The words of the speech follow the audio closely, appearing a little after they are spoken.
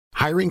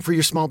Hiring for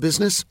your small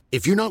business?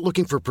 If you're not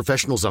looking for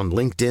professionals on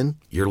LinkedIn,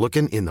 you're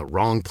looking in the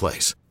wrong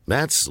place.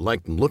 That's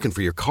like looking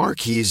for your car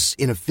keys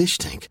in a fish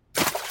tank.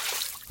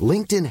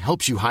 LinkedIn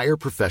helps you hire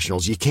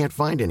professionals you can't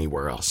find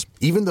anywhere else,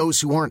 even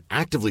those who aren't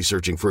actively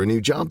searching for a new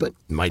job but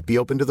might be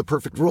open to the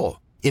perfect role.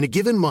 In a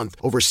given month,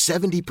 over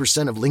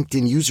 70% of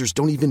LinkedIn users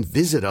don't even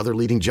visit other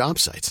leading job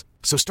sites.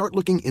 So start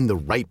looking in the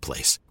right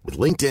place. With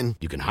LinkedIn,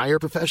 you can hire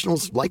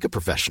professionals like a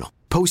professional.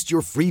 Post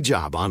your free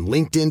job on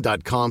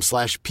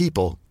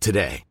linkedin.com/people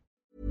today.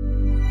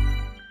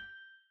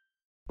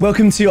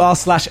 Welcome to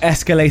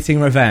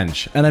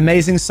r/EscalatingRevenge, an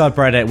amazing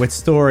subreddit with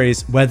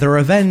stories where the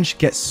revenge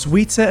gets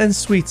sweeter and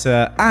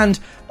sweeter and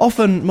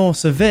often more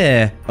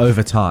severe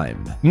over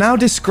time. Now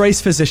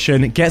disgraced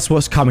physician gets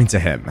what's coming to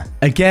him.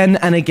 Again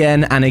and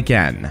again and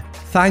again.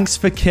 Thanks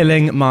for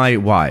killing my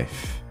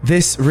wife.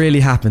 This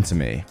really happened to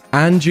me,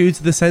 and due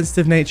to the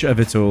sensitive nature of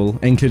it all,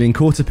 including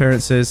court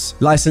appearances,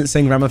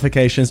 licensing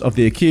ramifications of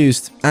the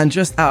accused, and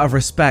just out of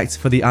respect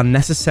for the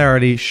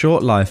unnecessarily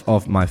short life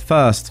of my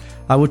first,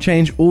 I will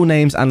change all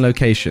names and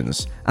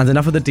locations, and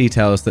enough of the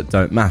details that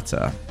don't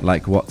matter,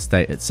 like what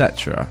state,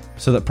 etc.,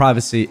 so that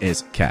privacy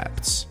is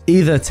kept.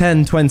 Either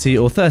 10, 20,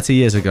 or 30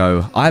 years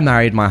ago, I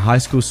married my high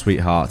school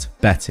sweetheart,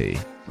 Betty.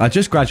 I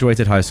just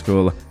graduated high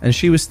school, and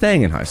she was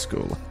staying in high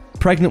school,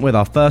 pregnant with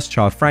our first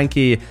child,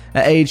 Frankie,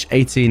 at age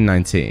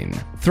 18-19.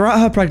 Throughout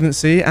her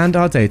pregnancy and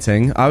our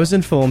dating, I was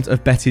informed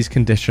of Betty's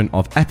condition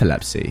of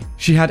epilepsy.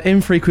 She had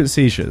infrequent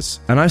seizures,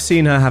 and I've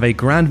seen her have a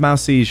grand mal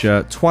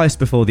seizure twice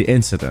before the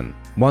incident,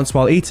 once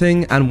while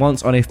eating and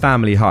once on a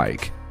family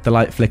hike. The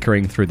light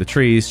flickering through the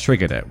trees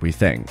triggered it, we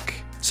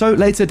think. So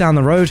later down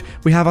the road,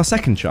 we have our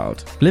second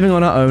child, living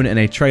on our own in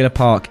a trailer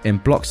park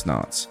in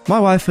Bloxnart. My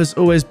wife has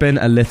always been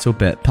a little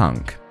bit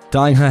punk,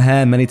 dyeing her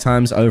hair many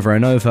times over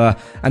and over,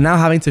 and now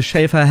having to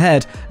shave her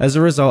head as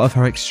a result of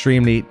her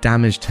extremely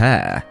damaged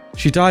hair.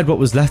 She dyed what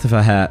was left of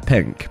her hair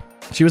pink.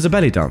 She was a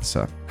belly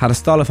dancer, had a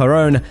style of her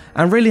own,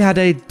 and really had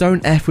a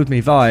don't F with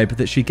me vibe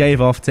that she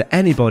gave off to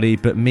anybody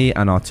but me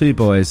and our two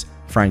boys,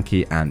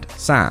 Frankie and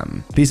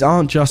Sam. These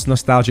aren't just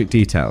nostalgic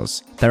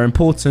details, they're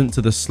important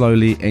to the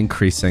slowly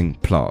increasing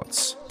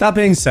plots. That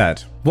being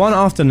said, one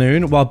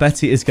afternoon, while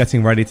Betty is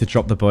getting ready to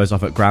drop the boys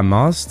off at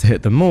Grandma's to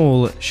hit the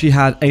mall, she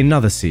had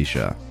another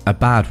seizure, a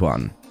bad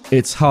one.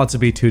 It's hard to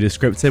be too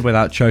descriptive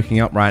without choking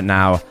up right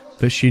now,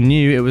 but she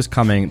knew it was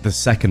coming the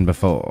second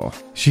before.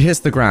 She hits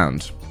the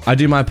ground. I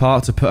do my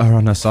part to put her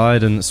on her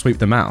side and sweep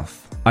the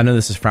mouth. I know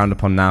this is frowned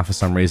upon now for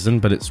some reason,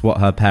 but it's what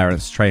her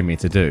parents trained me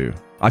to do.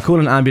 I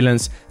call an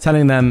ambulance,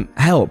 telling them,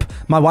 help,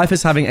 my wife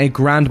is having a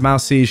grand mal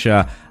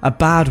seizure, a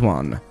bad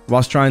one,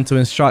 whilst trying to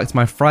instruct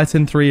my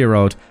frightened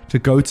 3-year-old to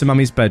go to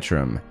mummy's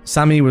bedroom.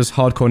 Sammy was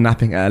hardcore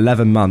napping at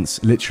 11 months,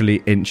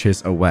 literally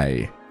inches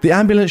away. The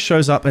ambulance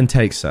shows up and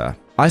takes her.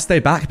 I stay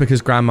back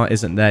because grandma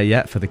isn't there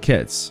yet for the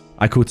kids.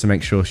 I called to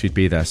make sure she'd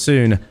be there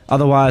soon,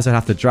 otherwise I'd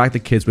have to drag the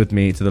kids with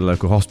me to the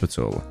local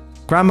hospital.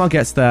 Grandma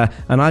gets there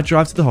and I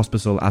drive to the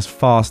hospital as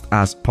fast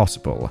as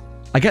possible.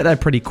 I get there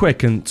pretty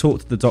quick and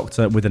talk to the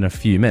doctor within a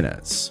few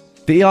minutes.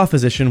 The ER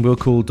physician we'll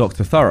call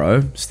Dr.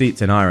 Thorough,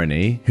 steeped in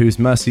irony, whose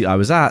mercy I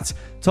was at,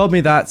 told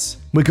me that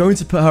we're going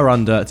to put her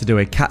under to do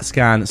a CAT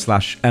scan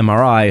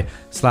 /MRI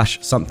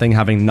 /something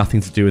having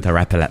nothing to do with her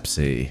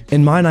epilepsy.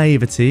 In my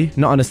naivety,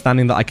 not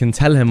understanding that I can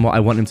tell him what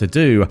I want him to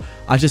do,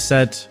 I just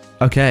said,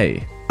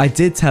 okay. I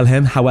did tell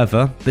him,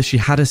 however, that she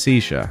had a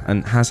seizure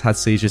and has had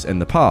seizures in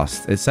the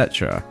past,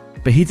 etc.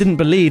 But he didn't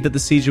believe that the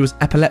seizure was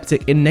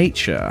epileptic in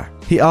nature.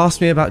 He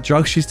asked me about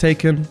drugs she's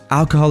taken,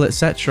 alcohol,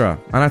 etc.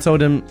 And I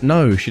told him,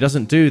 no, she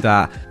doesn't do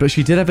that, but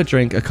she did have a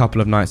drink a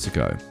couple of nights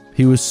ago.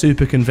 He was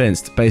super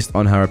convinced, based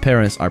on her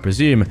appearance I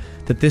presume,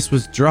 that this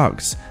was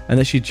drugs and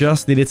that she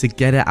just needed to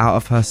get it out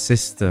of her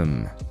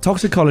system.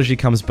 Toxicology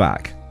comes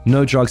back,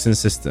 no drugs in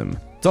system.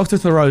 Dr.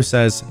 Thoreau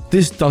says,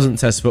 this doesn't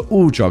test for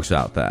all drugs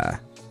out there.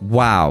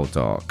 Wow,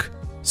 doc.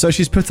 So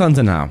she's put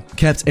under now,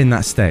 kept in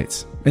that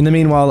state. In the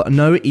meanwhile,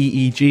 no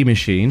EEG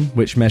machine,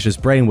 which measures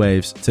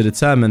brainwaves, to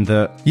determine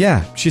that,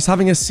 yeah, she's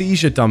having a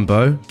seizure,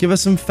 Dumbo, give her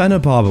some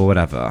phenobarb or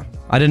whatever.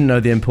 I didn't know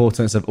the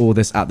importance of all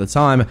this at the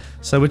time,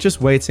 so we're just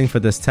waiting for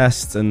this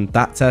test and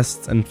that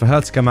test and for her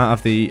to come out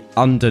of the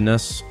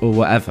underness or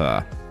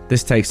whatever.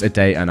 This takes a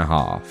day and a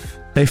half.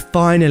 They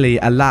finally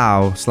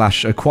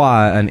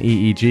allow/acquire an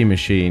EEG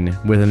machine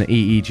with an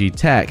EEG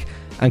tech,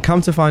 and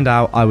come to find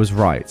out I was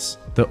right,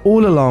 that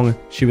all along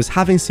she was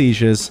having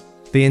seizures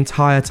the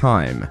entire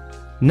time.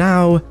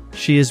 Now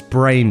she is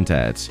brain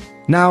dead.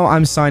 Now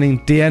I'm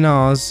signing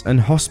DNRs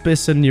and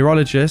hospice and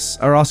neurologists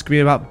are asking me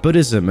about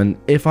Buddhism and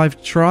if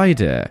I've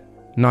tried it.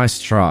 Nice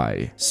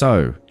try.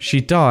 So,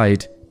 she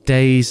died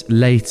days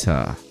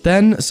later.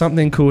 Then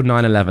something called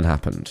 9/11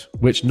 happened,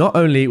 which not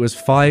only was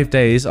 5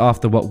 days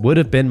after what would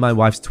have been my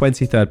wife's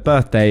 23rd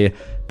birthday,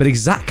 but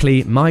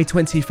exactly my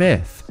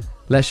 25th.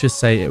 let's just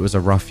say it was a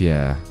rough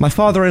year. My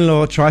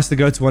father-in-law tries to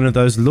go to one of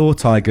those law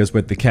tigers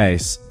with the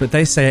case, but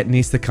they say it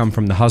needs to come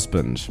from the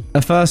husband.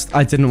 At first,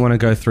 I didn't want to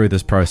go through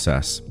this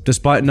process,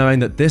 despite knowing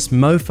that this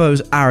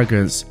mofo's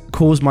arrogance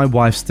caused my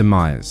wife's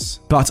demise.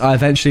 But I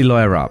eventually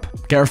lawyer up,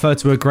 get referred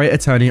to a great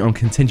attorney on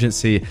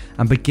contingency,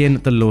 and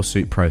begin the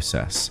lawsuit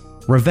process.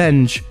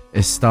 Revenge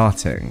is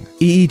starting.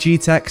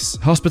 EEG techs,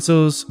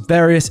 hospitals,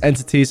 various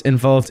entities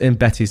involved in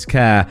Betty's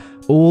care,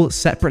 all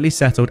separately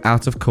settled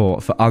out of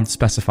court for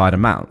unspecified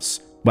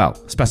amounts. Well,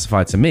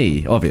 specified to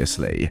me,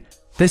 obviously.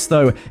 This,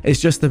 though, is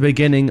just the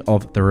beginning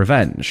of the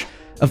revenge.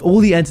 Of all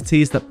the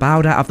entities that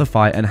bowed out of the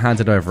fight and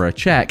handed over a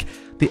check,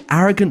 the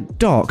arrogant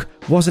doc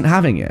wasn't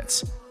having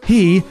it.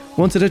 He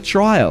wanted a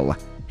trial.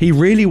 He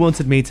really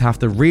wanted me to have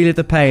to relive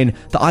the pain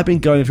that I've been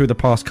going through the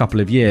past couple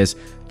of years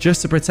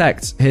just to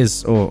protect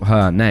his or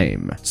her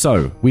name.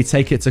 So, we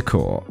take it to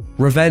court.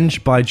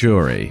 Revenge by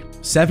jury.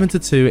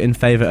 7-2 in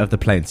favour of the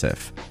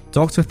plaintiff.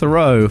 Dr.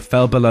 Thoreau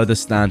fell below the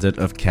standard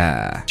of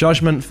care.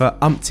 Judgment for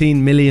umpteen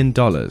 $1 million.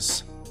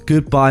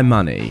 Goodbye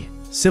money.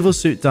 Civil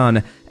suit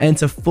done,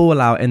 enter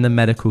fallout in the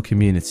medical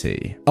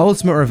community.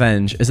 Ultimate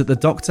revenge is that the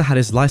doctor had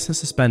his license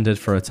suspended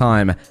for a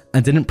time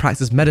and didn't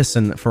practice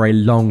medicine for a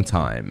long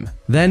time.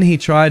 Then he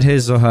tried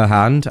his or her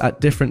hand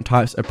at different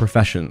types of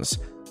professions,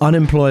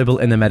 unemployable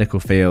in the medical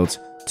field,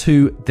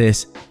 to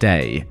this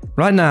day.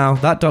 Right now,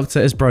 that doctor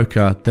is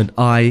broker than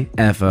I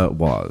ever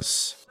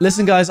was.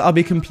 Listen guys, I'll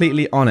be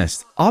completely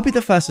honest. I'll be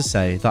the first to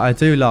say that I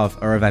do love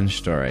a revenge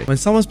story. When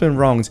someone's been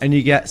wronged and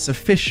you get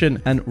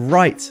sufficient and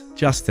right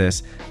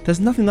justice,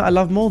 there's nothing that I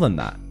love more than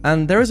that.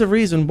 And there is a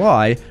reason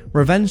why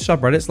revenge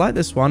subreddits like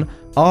this one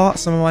are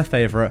some of my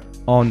favorite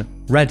on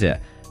Reddit.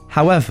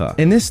 However,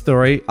 in this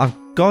story, I've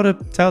got to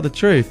tell the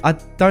truth. I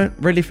don't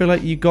really feel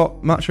like you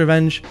got much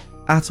revenge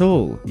at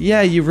all.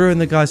 Yeah, you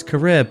ruined the guy's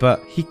career,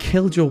 but he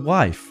killed your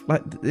wife.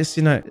 Like this,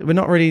 we're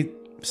not really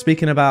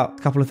speaking about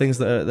a couple of things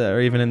that are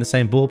even in the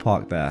same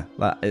ballpark there.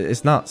 Like,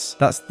 it's nuts.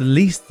 That's the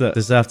least that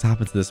deserved to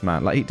happen to this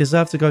man. Like, he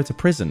deserved to go to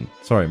prison.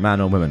 Sorry,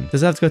 man or woman.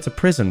 Deserved to go to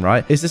prison,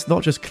 right? Is this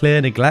not just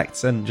clear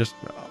neglect and just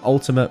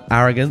ultimate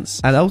arrogance?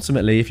 And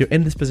ultimately, if you're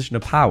in this position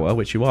of power,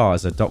 which you are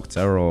as a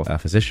doctor or a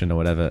physician or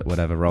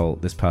whatever role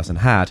this person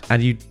had,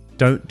 and you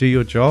don't do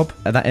your job,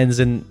 and that ends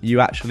in you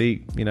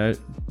actually,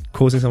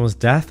 causing someone's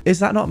death, is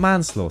that not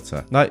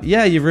manslaughter? Like,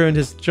 yeah, you ruined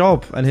his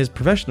job and his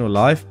professional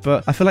life,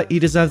 but I feel like he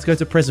deserves to go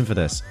to prison for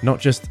this,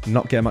 not just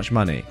not get much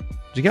money.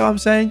 Do you get what I'm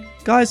saying?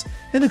 Guys,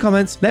 in the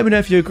comments, let me know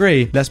if you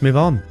agree. Let's move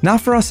on. Now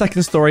for our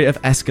second story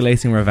of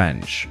escalating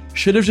revenge.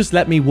 Should have just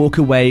let me walk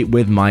away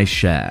with my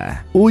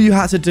share. All you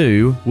had to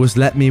do was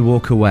let me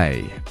walk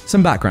away.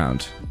 Some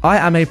background. I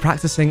am a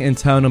practicing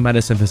internal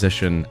medicine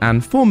physician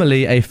and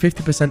formerly a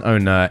 50%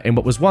 owner in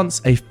what was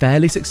once a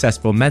fairly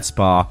successful med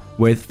spa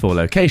with 4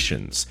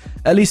 locations,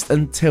 at least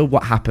until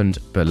what happened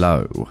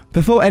below.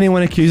 Before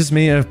anyone accuses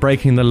me of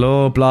breaking the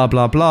law, blah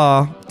blah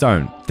blah,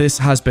 don't. This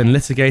has been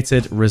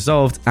litigated,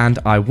 resolved, and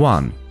I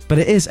won. But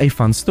it is a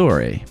fun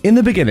story. In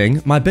the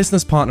beginning, my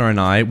business partner and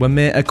I were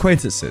mere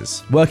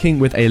acquaintances, working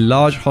with a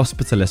large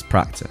hospitalist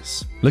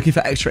practice. Looking for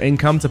extra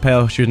income to pay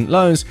our student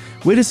loans,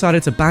 we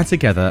decided to band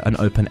together and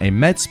open a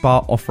med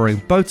spa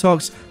offering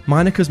Botox,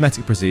 minor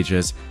cosmetic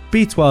procedures,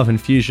 B12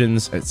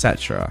 infusions,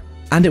 etc.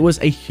 And it was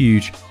a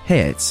huge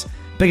hit,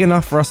 big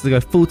enough for us to go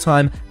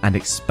full-time and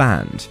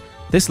expand.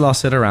 This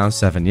lasted around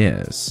 7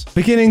 years.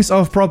 Beginnings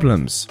of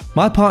problems.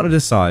 My partner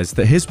decides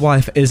that his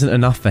wife isn't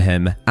enough for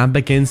him and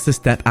begins to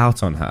step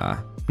out on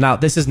her. Now,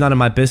 this is none of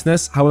my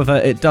business, however,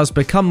 it does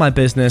become my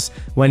business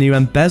when you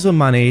embezzle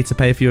money to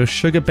pay for your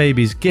sugar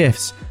baby's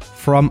gifts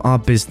from our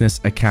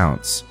business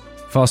accounts.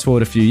 Fast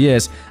forward a few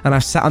years, and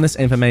I've sat on this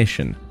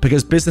information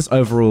because business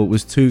overall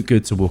was too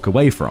good to walk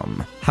away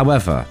from.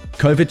 However,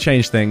 COVID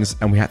changed things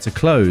and we had to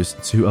close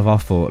 2 of our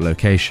 4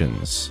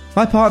 locations.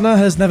 My partner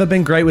has never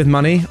been great with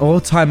money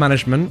or time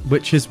management,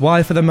 which is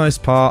why for the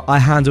most part, I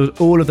handled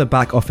all of the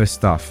back office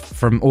stuff,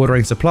 from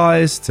ordering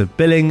supplies to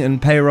billing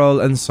and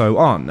payroll and so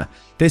on.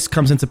 This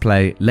comes into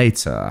play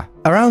later.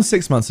 Around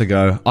 6 months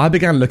ago, I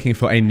began looking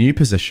for a new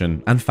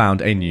position and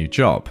found a new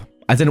job.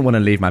 I didn't want to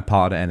leave my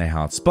partner in a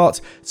hard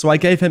spot, so I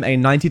gave him a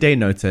 90-day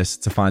notice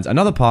to find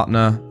another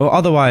partner or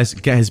otherwise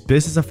get his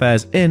business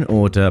affairs in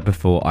order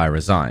before I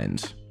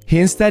resigned. He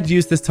instead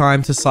used this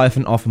time to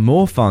siphon off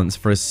more funds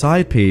for his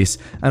side piece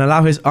and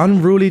allow his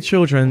unruly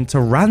children to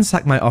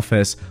ransack my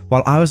office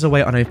while I was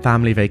away on a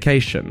family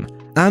vacation,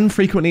 and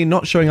frequently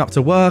not showing up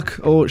to work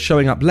or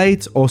showing up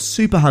late or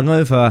super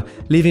hungover,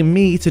 leaving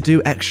me to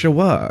do extra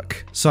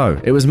work. So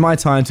it was my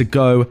time to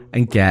go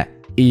and get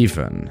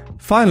even.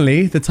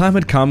 Finally, the time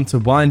had come to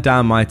wind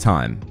down my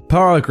time. Per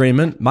our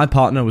agreement, my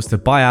partner was to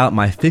buy out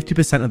my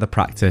 50% of the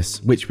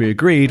practice, which we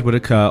agreed would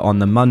occur on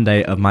the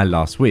Monday of my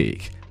last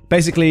week.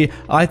 Basically,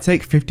 I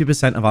take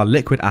 50% of our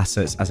liquid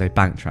assets as a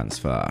bank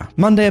transfer.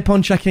 Monday,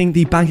 upon checking,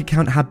 the bank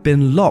account had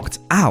been locked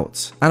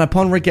out, and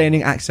upon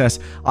regaining access,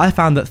 I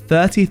found that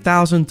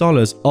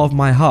 $30,000 of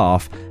my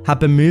half had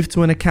been moved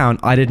to an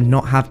account I did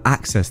not have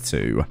access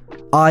to.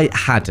 I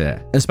had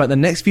it and spent the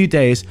next few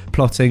days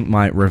plotting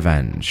my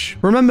revenge.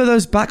 Remember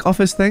those back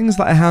office things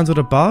that I handled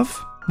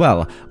above?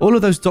 Well, all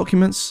of those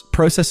documents,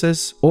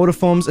 processes, order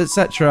forms,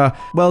 etc.,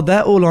 well,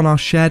 they're all on our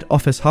shared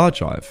office hard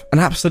drive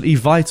and absolutely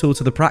vital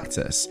to the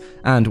practice,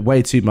 and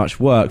way too much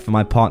work for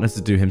my partner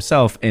to do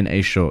himself in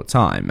a short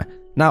time.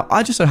 Now,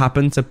 I just so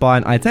happened to buy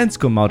an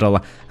identical model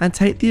and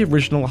take the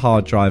original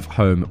hard drive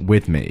home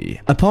with me.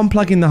 Upon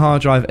plugging the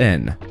hard drive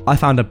in, I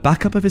found a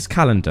backup of his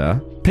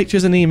calendar,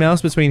 pictures and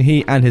emails between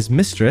he and his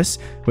mistress,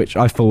 which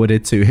I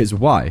forwarded to his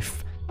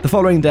wife. The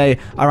following day,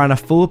 I ran a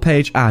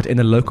full-page ad in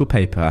the local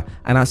paper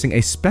announcing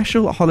a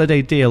special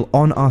holiday deal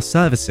on our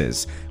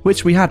services,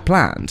 which we had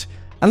planned.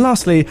 And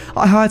lastly,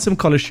 I hired some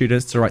college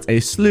students to write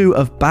a slew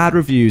of bad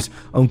reviews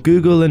on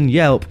Google and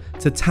Yelp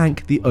to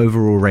tank the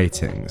overall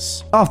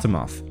ratings.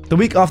 Aftermath. The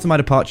week after my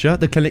departure,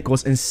 the clinic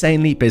was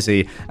insanely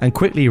busy and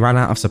quickly ran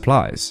out of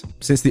supplies.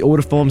 Since the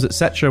order forms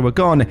etc. were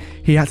gone,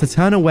 he had to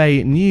turn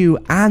away new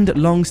and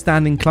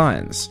long-standing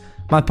clients.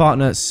 My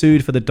partner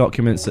sued for the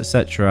documents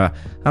etc.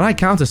 and I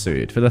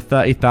countersued for the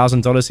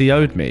 $30,000 he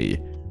owed me.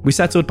 We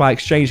settled by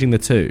exchanging the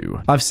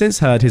two. I've since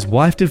heard his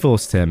wife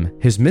divorced him,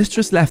 his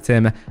mistress left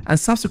him, and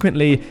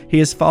subsequently he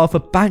has filed for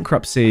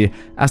bankruptcy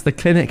as the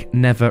clinic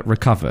never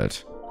recovered.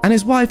 And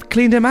his wife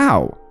cleaned him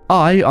out.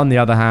 I, on the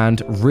other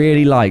hand,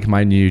 really like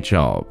my new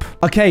job.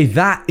 Okay,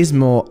 that is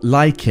more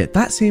like it.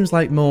 That seems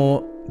like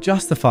more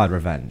justified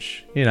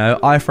revenge. You know,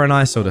 eye for an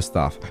eye sort of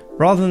stuff.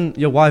 Rather than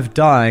your wife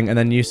dying and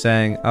then you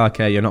saying,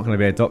 okay, you're not going to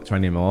be a doctor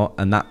anymore,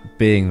 and that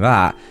being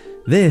that,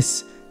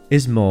 this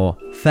is more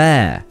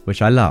fair,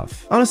 which I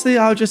love. Honestly,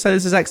 I would just say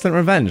this is excellent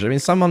revenge. I mean,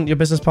 your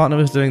business partner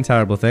was doing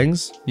terrible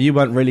things. You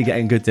weren't really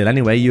getting a good deal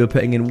anyway. You were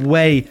putting in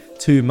way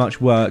too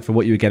much work for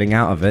what you were getting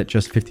out of it,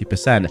 just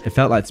 50%. It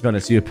felt like, to be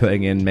honest, you were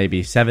putting in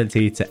maybe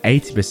 70 to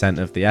 80%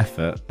 of the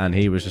effort, and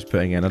he was just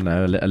putting in, I don't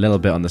know, a little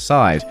bit on the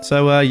side.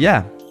 So,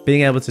 yeah,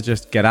 being able to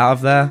just get out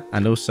of there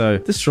and also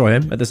destroy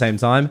him at the same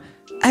time,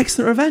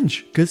 excellent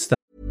revenge. Good stuff.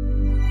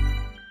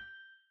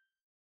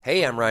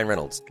 Hey, I'm Ryan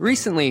Reynolds.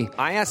 Recently,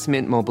 I asked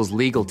Mint Mobile's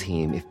legal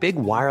team if big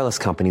wireless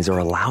companies are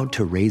allowed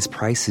to raise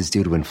prices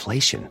due to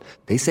inflation.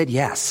 They said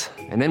yes.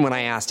 And then when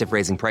I asked if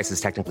raising prices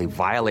technically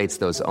violates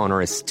those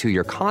onerous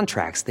two-year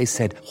contracts, they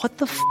said, "What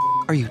the f***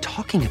 are you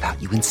talking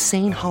about, you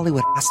insane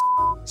Hollywood ass?"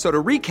 So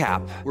to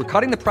recap, we're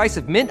cutting the price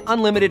of Mint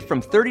Unlimited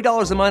from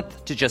 $30 a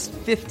month to just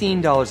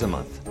 $15 a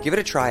month. Give it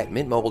a try at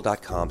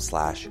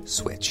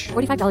mintmobile.com/switch.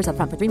 $45 up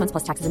front for 3 months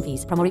plus taxes and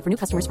fees. Promo rate for new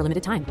customers for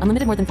limited time.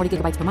 Unlimited more than 40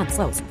 gigabytes per month.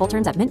 Slows full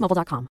terms at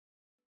mintmobile.com.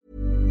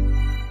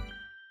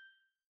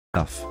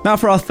 Now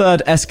for our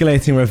third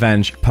escalating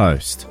revenge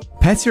post.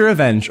 Petty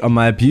revenge on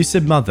my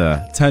abusive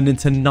mother turned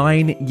into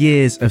 9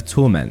 years of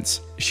torment.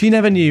 She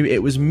never knew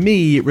it was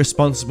me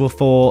responsible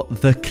for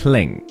the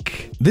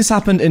clink. This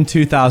happened in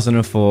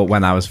 2004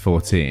 when I was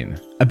 14.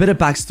 A bit of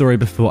backstory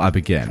before I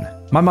begin.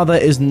 My mother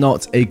is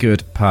not a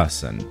good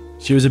person.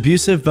 She was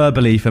abusive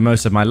verbally for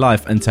most of my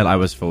life until I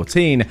was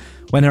 14,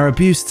 when her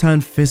abuse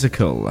turned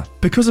physical.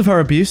 Because of her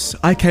abuse,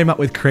 I came up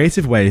with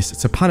creative ways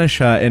to punish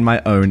her in my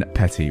own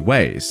petty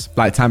ways,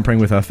 like tampering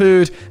with her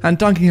food and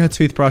dunking her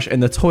toothbrush in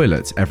the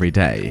toilet every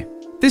day.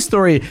 This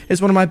story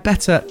is one of my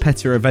better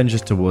petty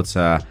revenges towards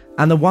her,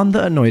 and the one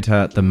that annoyed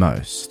her the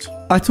most.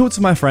 I talked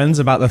to my friends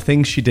about the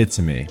things she did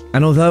to me,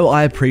 and although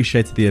I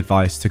appreciated the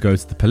advice to go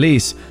to the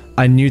police,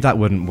 I knew that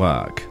wouldn't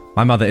work.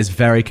 My mother is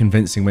very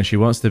convincing when she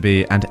wants to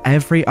be, and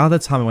every other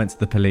time I went to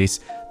the police,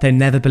 they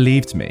never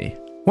believed me.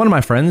 One of my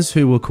friends,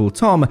 who we'll call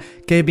Tom,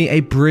 gave me a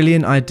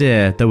brilliant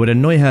idea that would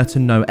annoy her to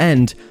no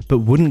end, but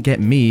wouldn't get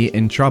me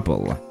in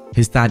trouble.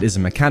 His dad is a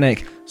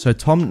mechanic, so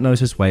Tom knows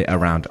his way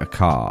around a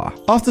car.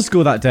 After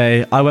school that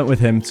day, I went with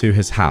him to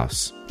his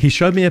house. He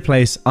showed me a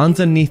place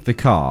underneath the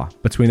car,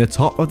 between the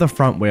top of the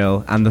front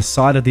wheel and the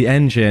side of the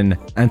engine,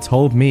 and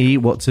told me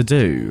what to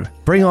do.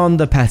 Bring on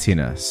the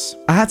pettiness.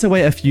 I had to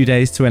wait a few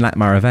days to enact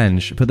my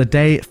revenge, but the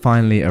day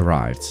finally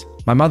arrived.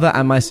 My mother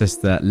and my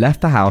sister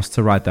left the house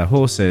to ride their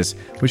horses,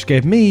 which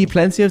gave me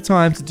plenty of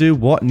time to do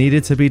what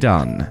needed to be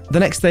done. The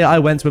next day I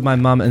went with my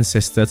mum and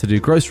sister to do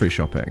grocery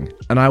shopping,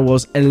 and I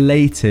was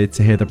elated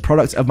to hear the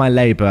product of my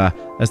labour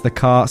as the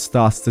car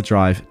started to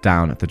drive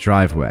down the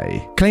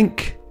driveway.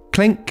 Clink,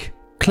 clink,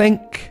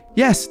 clink.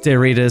 Yes, dear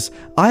readers,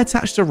 I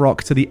attached a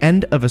rock to the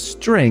end of a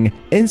string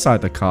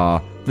inside the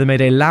car that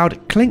made a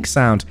loud clink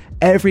sound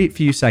every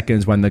few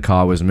seconds when the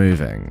car was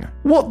moving.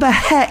 "What the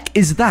heck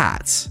is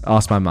that?"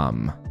 asked my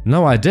mum.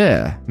 "No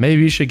idea.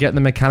 Maybe you should get the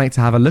mechanic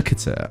to have a look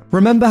at it."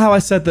 Remember how I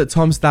said that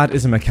Tom's dad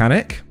is a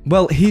mechanic?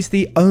 Well, he's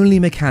the only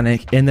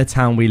mechanic in the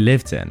town we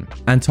lived in,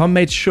 and Tom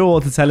made sure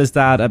to tell his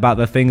dad about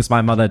the things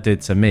my mother did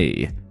to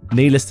me.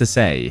 Needless to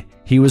say,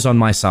 he was on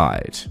my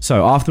side.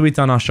 So after we'd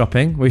done our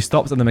shopping, we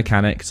stopped at the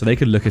mechanic so they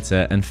could look at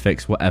it and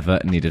fix whatever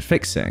needed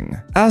fixing.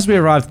 As we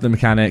arrived at the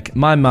mechanic,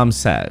 my mum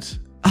said,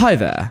 "Hi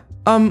there.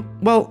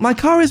 Well, my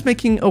car is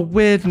making a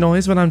weird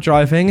noise when I'm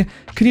driving.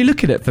 Can you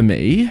look at it for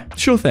me?"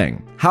 "Sure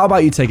thing. How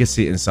about you take a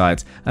seat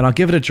inside and I'll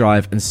give it a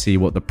drive and see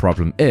what the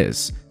problem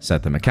is,"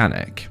 said the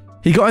mechanic.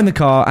 He got in the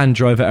car and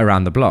drove it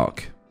around the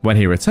block. When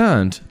he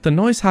returned, the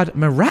noise had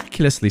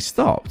miraculously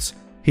stopped.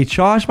 He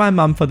charged my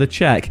mum for the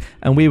check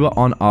and we were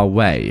on our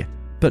way.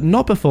 But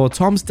not before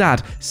Tom's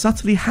dad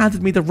subtly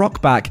handed me the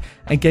rock back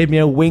and gave me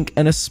a wink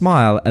and a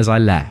smile as I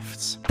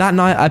left. That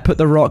night I put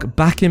the rock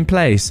back in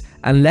place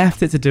and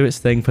left it to do its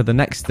thing for the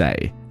next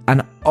day.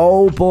 And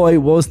oh boy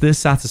was this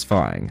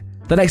satisfying.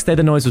 The next day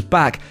the noise was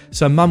back,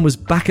 so mum was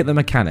back at the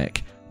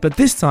mechanic. But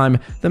this time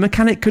the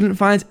mechanic couldn't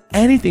find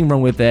anything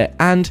wrong with it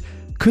and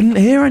couldn't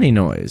hear any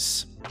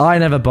noise. I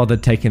never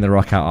bothered taking the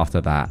rock out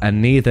after that,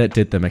 and neither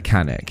did the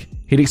mechanic.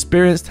 He'd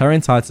experienced her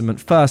entitlement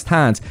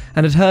firsthand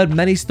and had heard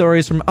many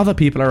stories from other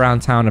people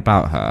around town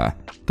about her.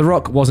 The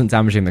rock wasn't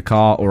damaging the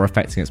car or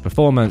affecting its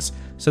performance,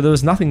 so there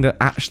was nothing that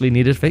actually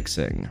needed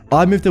fixing.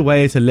 I moved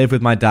away to live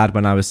with my dad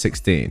when I was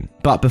 16,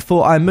 but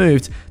before I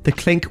moved, the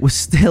clink was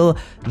still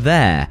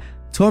there,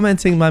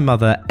 tormenting my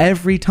mother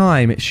every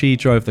time she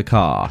drove the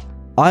car.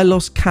 I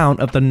lost count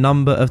of the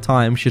number of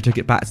times she took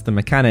it back to the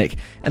mechanic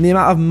and the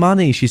amount of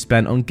money she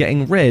spent on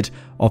getting rid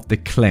of the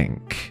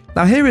clink.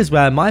 Now here is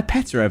where my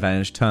petty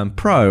revenge turned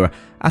pro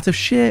out of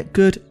sheer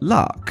good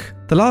luck.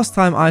 The last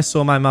time I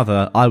saw my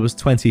mother, I was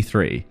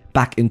 23,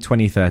 back in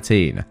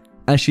 2013,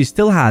 and she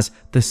still has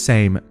the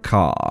same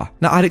car.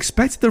 Now I'd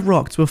expected the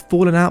rock to have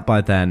fallen out by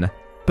then,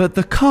 but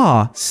the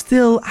car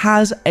still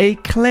has a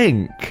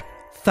clink.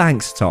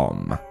 Thanks,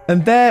 Tom.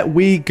 And there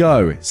we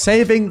go,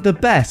 saving the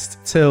best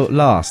till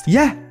last.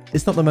 Yeah,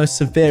 it's not the most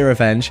severe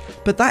revenge,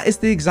 but that is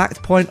the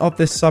exact point of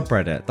this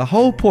subreddit. The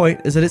whole point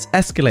is that it's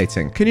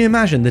escalating. Can you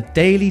imagine the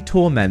daily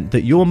torment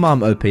that your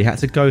mum, OP, had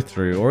to go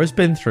through or has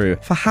been through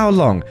for how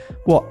long?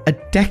 What, a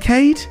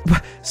decade?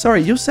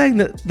 Sorry, you're saying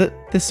that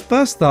this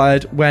first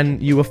started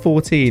when you were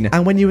 14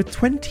 and when you were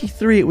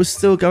 23 it was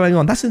still going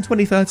on. That's in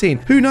 2013.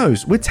 Who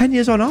knows? We're 10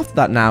 years on after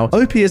that now.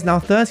 OP is now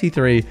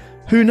 33.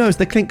 Who knows,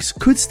 the clinks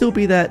could still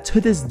be there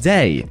to this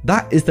day.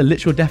 That is the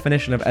literal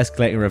definition of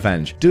escalating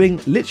revenge. Doing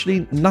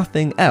literally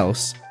nothing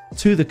else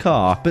to the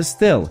car, but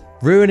still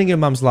ruining your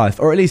mum's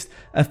life, or at least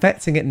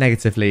affecting it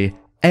negatively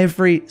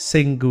every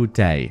single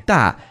day.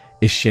 That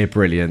is sheer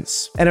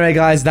brilliance. Anyway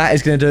guys, that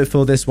is going to do it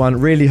for this one.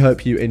 Really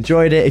hope you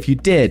enjoyed it. If you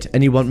did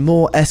and you want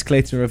more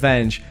escalating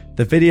revenge,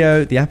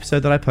 the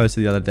episode that I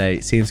posted the other day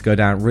seems to go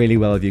down really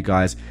well with you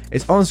guys.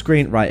 It's on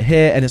screen right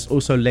here and it's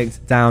also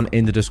linked down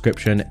in the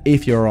description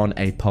if you're on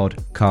a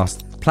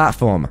podcast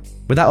platform.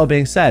 With that all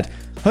being said,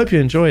 hope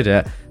you enjoyed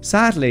it.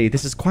 Sadly,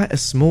 this is quite a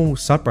small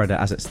subreddit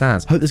as it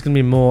stands. Hope there's going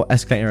to be more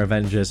escalating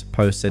revenges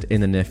posted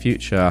in the near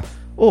future.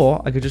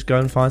 Or I could just go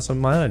and find some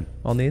of my own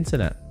on the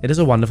internet. It is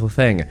a wonderful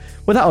thing.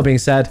 With that all being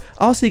said,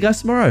 I'll see you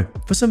guys tomorrow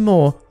for some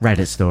more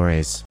Reddit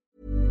stories.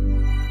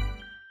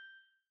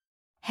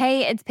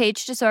 Hey, it's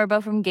Paige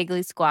DeSorbo from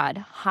Giggly Squad.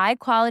 High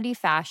quality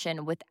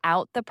fashion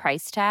without the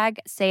price tag.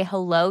 Say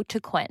hello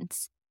to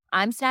Quince.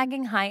 I'm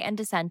snagging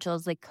high-end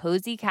essentials like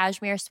cozy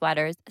cashmere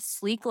sweaters,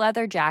 sleek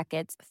leather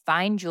jackets,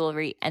 fine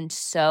jewelry, and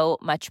so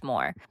much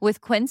more.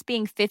 With Quince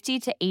being 50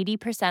 to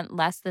 80%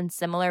 less than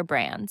similar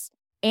brands.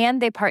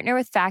 And they partner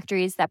with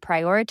factories that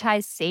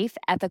prioritize safe,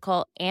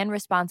 ethical, and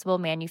responsible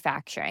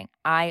manufacturing.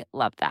 I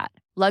love that.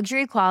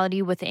 Luxury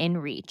quality within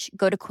reach.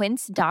 Go to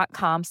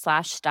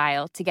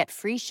quince.com/style to get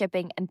free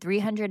shipping and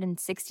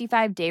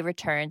 365-day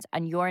returns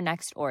on your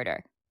next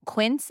order.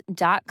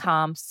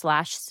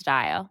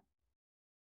 Quince.com/style.